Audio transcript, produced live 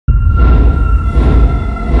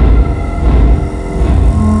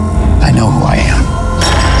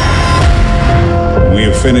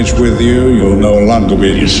finished with you, you'll no longer be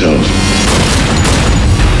yourself.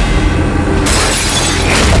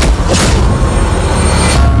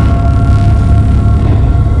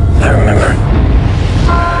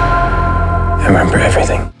 I remember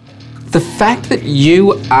everything. The fact that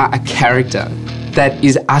you are a character that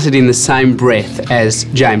is uttered in the same breath as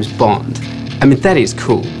James Bond, I mean, that is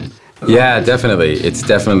cool. Yeah, definitely. It's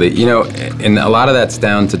definitely, you know, and a lot of that's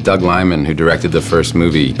down to Doug Liman, who directed the first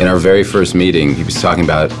movie. In our very first meeting, he was talking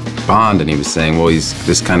about Bond, and he was saying, well, he's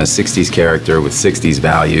this kind of 60s character with 60s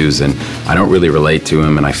values, and I don't really relate to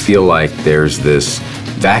him, and I feel like there's this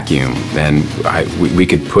vacuum, and we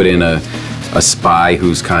could put in a spy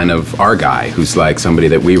who's kind of our guy, who's like somebody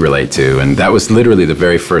that we relate to, and that was literally the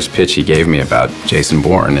very first pitch he gave me about Jason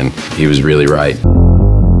Bourne, and he was really right.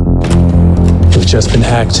 We've just been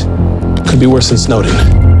hacked. Could be worse than Snowden.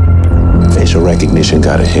 Facial recognition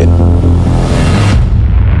got a hit.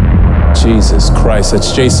 Jesus Christ,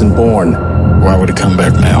 that's Jason Bourne. Why would he come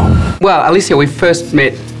back now? Well, Alicia, we first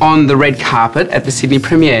met on the red carpet at the Sydney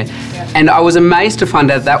premiere, and I was amazed to find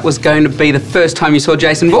out that was going to be the first time you saw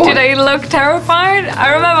Jason Bourne. Did I look terrified?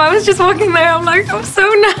 I remember I was just walking there, I'm like, I'm so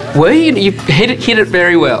nervous. Were you? You hit it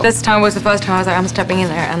very well. This time was the first time I was like, I'm stepping in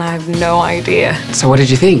there, and I have no idea. So what did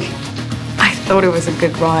you think? I thought it was a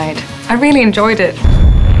good ride. I really enjoyed it.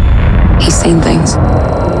 He's seen things.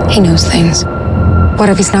 He knows things. What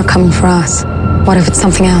if he's not coming for us? What if it's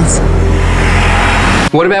something else?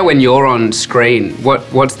 What about when you're on screen?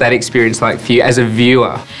 What's that experience like for you as a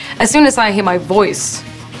viewer? As soon as I hear my voice,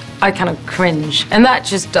 I kind of cringe, and that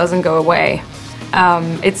just doesn't go away.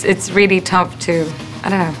 It's really tough to, I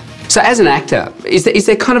don't know. So as an actor, is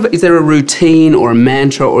there a routine or a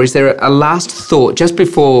mantra, or is there a last thought just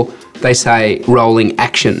before they say rolling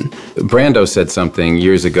action? Brando said something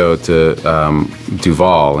years ago to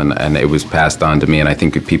Duvall, and it was passed on to me, and I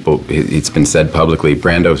think it's been said publicly.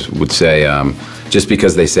 Brando would say, just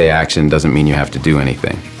because they say action doesn't mean you have to do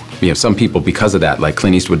anything. You know, some people, because of that, like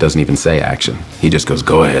Clint Eastwood doesn't even say action. He just goes,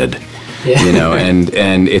 go ahead. Yeah. You know,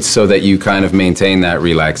 and it's so that you kind of maintain that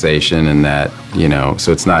relaxation and that, you know,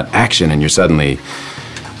 so it's not action and you're suddenly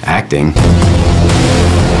acting.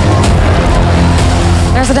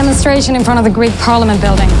 There's a demonstration in front of the Greek Parliament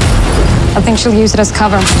building. I think she'll use it as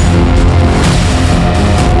cover.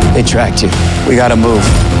 They tracked you. We gotta move.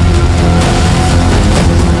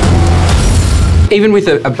 Even with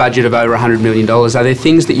a budget of over $100 million, are there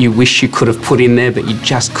things that you wish you could have put in there but you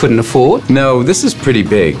just couldn't afford? No, this is pretty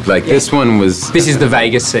big. Like, this one was... This is the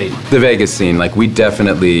Vegas scene. The Vegas scene. Like, we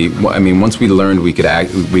definitely... I mean, once we learned we could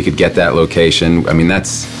get that location, I mean,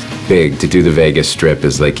 that's big. To do the Vegas Strip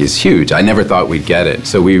is huge. I never thought we'd get it,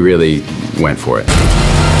 so we really went for it.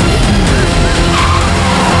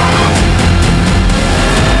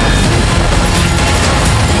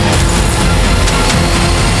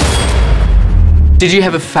 Did you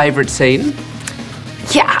have a favourite scene?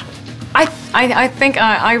 Yeah, I think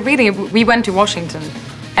we went to Washington.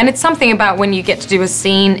 And it's something about when you get to do a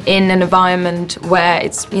scene in an environment where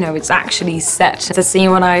it's, you know, it's actually set. It's a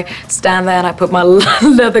scene when I stand there and I put my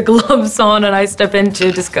leather gloves on and I step in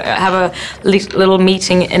to just have a little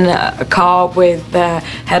meeting in a car with the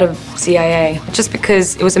head of CIA. Just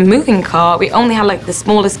because it was a moving car, we only had like the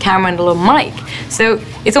smallest camera and a little mic. So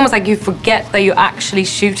it's almost like you forget that you're actually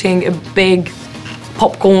shooting a big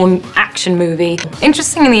popcorn action movie.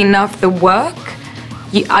 Interestingly enough, the work,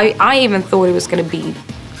 I even thought it was going to be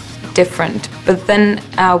different. But then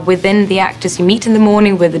within the actors, you meet in the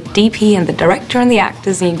morning with the DP and the director and the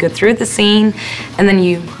actors, and you go through the scene, and then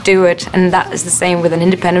you do it. And that is the same with an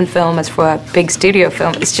independent film as for a big studio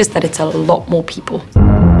film. It's just that it's a lot more people.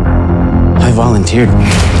 I volunteered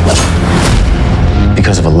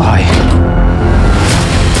because of a lie.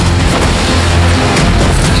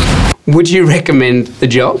 Would you recommend the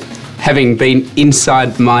job, having been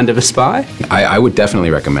inside the mind of a spy? I would definitely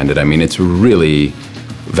recommend it. I mean, it's really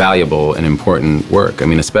valuable and important work. I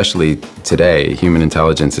mean, especially today, human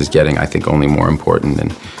intelligence is getting, I think, only more important,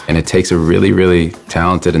 and it takes a really, really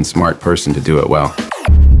talented and smart person to do it well.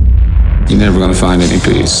 You're never gonna find any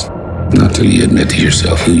peace, not till you admit to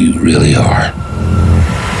yourself who you really are.